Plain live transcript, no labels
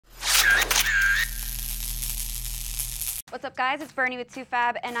What's up, guys? It's Bernie with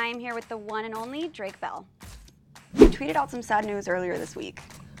TooFab, and I am here with the one and only Drake Bell. You tweeted out some sad news earlier this week.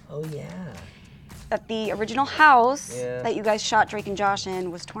 Oh, yeah. That the original house that you guys shot Drake and Josh in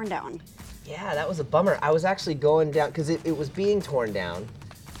was torn down. Yeah, that was a bummer. I was actually going down, because it was being torn down,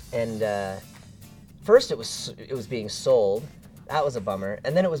 and first it was being sold. That was a bummer.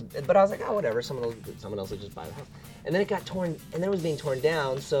 And then it was, but I was like, oh, whatever, someone else will just buy the house. And then it got torn, and then it was being torn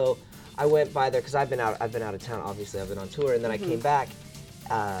down, so I went by there, because I've been out of town, obviously, I've been on tour, and then I came back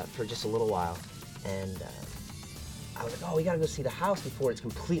for just a little while, and I was like, oh, we gotta go see the house before it's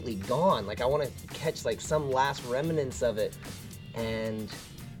completely gone. Like, I wanna catch like some last remnants of it. And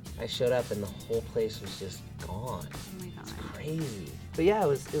I showed up and the whole place was just gone. Oh my God. It's crazy. But yeah, it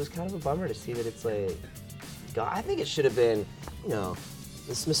was kind of a bummer to see that it's like, God, I think it should have been, you know,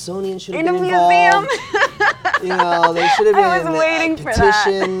 the Smithsonian should have been involved. You know, they should have been I was waiting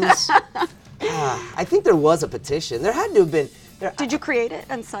petitions. I think there was a petition. There had to have been. Did you create it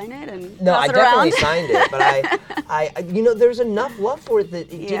and sign it and No, pass I it definitely around? signed it, but I, you know, there's enough love for it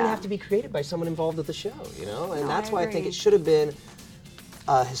that it didn't have to be created by someone involved with the show, you know, and that's why I think it should have been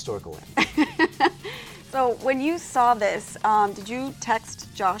a historical land. So when you saw this, did you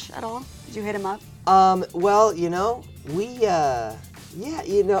text Josh at all? Did you hit him up? Well, you know, yeah,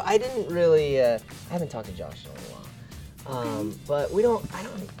 you know, I didn't really, I haven't talked to Josh in a while, but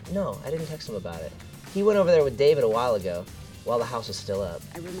I didn't text him about it. He went over there with David a while ago, while the house was still up.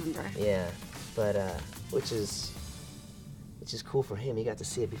 I remember. Yeah, but which is cool for him. He got to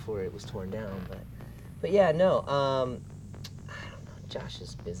see it before it was torn down. But yeah, no. I don't know. Josh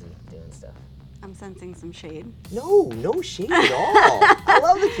is busy doing stuff. I'm sensing some shade. No shade at all. I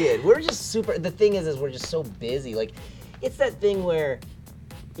love the kid. We're just super. The thing is we're just so busy. Like, it's that thing where,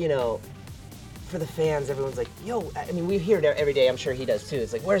 you know, for the fans, everyone's like, yo. I mean, we hear it every day. I'm sure he does too.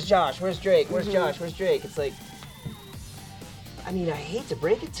 It's like, where's Josh? Where's Drake? Where's Josh? Where's Drake? It's like. I mean, I hate to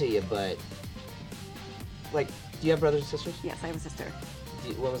break it to you, but, like, do you have brothers and sisters? Yes, I have a sister.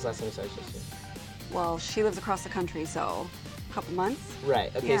 When was the last time you saw your sister? Well, she lives across the country, so a couple months.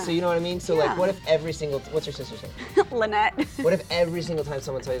 Right, okay, Yeah. so you know what I mean? So, like, what if every single, what's your sister's name? Lynette. What if every single time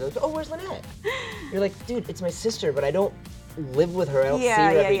someone tells you, like, oh, where's Lynette? You're like, dude, it's my sister, but I don't live with her, I don't see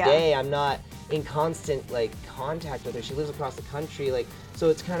her every day, I'm not in constant, like, contact with her, she lives across the country, like, so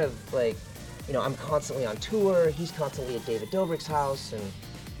it's kind of, like, you know, I'm constantly on tour, he's constantly at David Dobrik's house, and,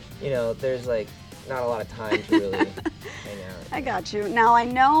 you know, there's, like, not a lot of time to really hang out. I got you. Now, I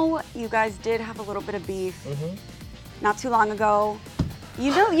know you guys did have a little bit of beef not too long ago.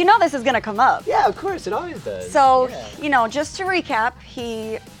 You know this is going to come up. Yeah, of course, it always does. So, you know, just to recap,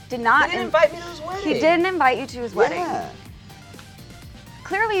 he didn't invite me to his wedding. He didn't invite you to his wedding. Yeah.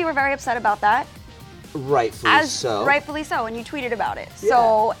 Clearly, you were very upset about that. Rightfully so. Rightfully so, and you tweeted about it. Yeah.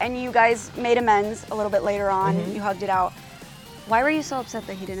 So, and you guys made amends a little bit later on. You hugged it out. Why were you so upset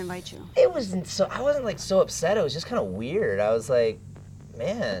that he didn't invite you? It wasn't so, I wasn't like so upset, it was just kind of weird. I was like,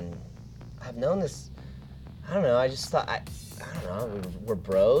 man, I've known this, I don't know, I just thought, I don't know, we're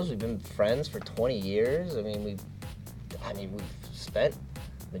bros, we've been friends for 20 years. I mean, we've spent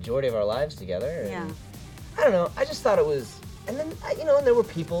the majority of our lives together. And I don't know, I just thought it was, and then, you know, and there were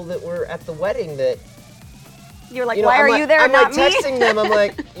people that were at the wedding that, You're like, why are you there and not me? I'm like texting them, I'm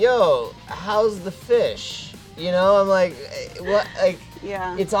like, yo, how's the fish? You know, I'm like, what, like,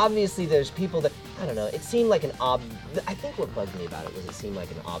 it's obviously there's people that, I don't know, it seemed like I think what bugged me about it was it seemed like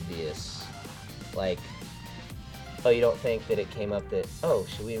an obvious, like, oh, you don't think that it came up that, oh,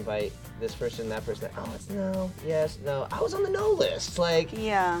 should we invite this person, that person, oh, it's no, yes, no. I was on the no list, like,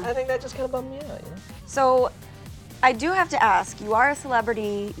 I think that just kind of bummed me out, you know? So, I do have to ask, you are a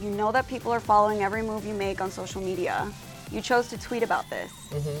celebrity, you know that people are following every move you make on social media. You chose to tweet about this.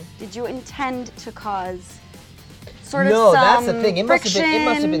 Did you intend to cause sort of some that's the thing. It must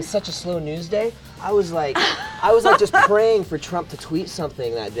have been such a slow news day. I was like just praying for Trump to tweet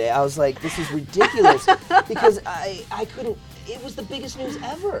something that day. I was like, this is ridiculous because I couldn't. It was the biggest news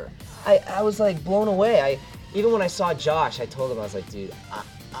ever. I was like blown away. Even when I saw Josh, I told him, I was like, dude,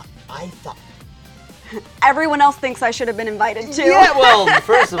 I thought. Everyone else thinks I should have been invited too. Yeah, well,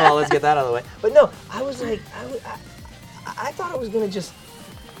 first of all, let's get that out of the way. But no, I was like, I thought it was gonna just.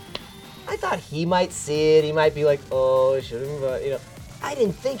 I thought he might see it. He might be like, oh, I should have, you know. I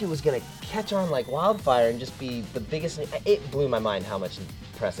didn't think it was gonna catch on like wildfire and just be the biggest. It blew my mind how much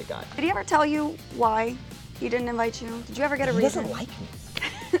press it got. Did he ever tell you why he didn't invite you? Did you ever get a reason? He doesn't like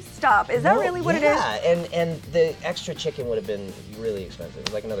me. Stop. Is that really what it is? Yeah, and the extra chicken would have been really expensive. It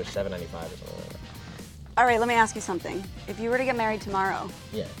was like another $7.95 or something like that. All right, let me ask you something. If you were to get married tomorrow,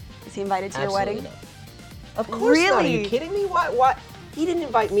 is he invited to your wedding? Absolutely not. Of course not. Are you kidding me? Why? He didn't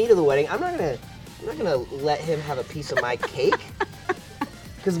invite me to the wedding. I'm not gonna let him have a piece of my cake,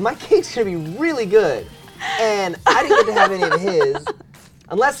 because my cake's gonna be really good, and I didn't get to have any of his,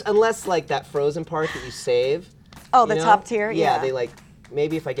 unless like that frozen part that you save. Oh, the top tier. Yeah, they like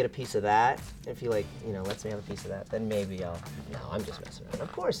maybe if I get a piece of that, if he like lets me have a piece of that, then maybe I'll. No, I'm just messing around.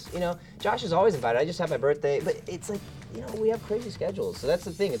 Of course, Josh is always invited. I just have my birthday, but it's like we have crazy schedules, so that's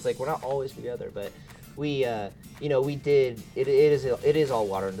the thing. It's like we're not always together, but. We did. It is all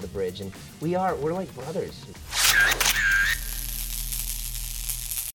water under the bridge, and we're like brothers.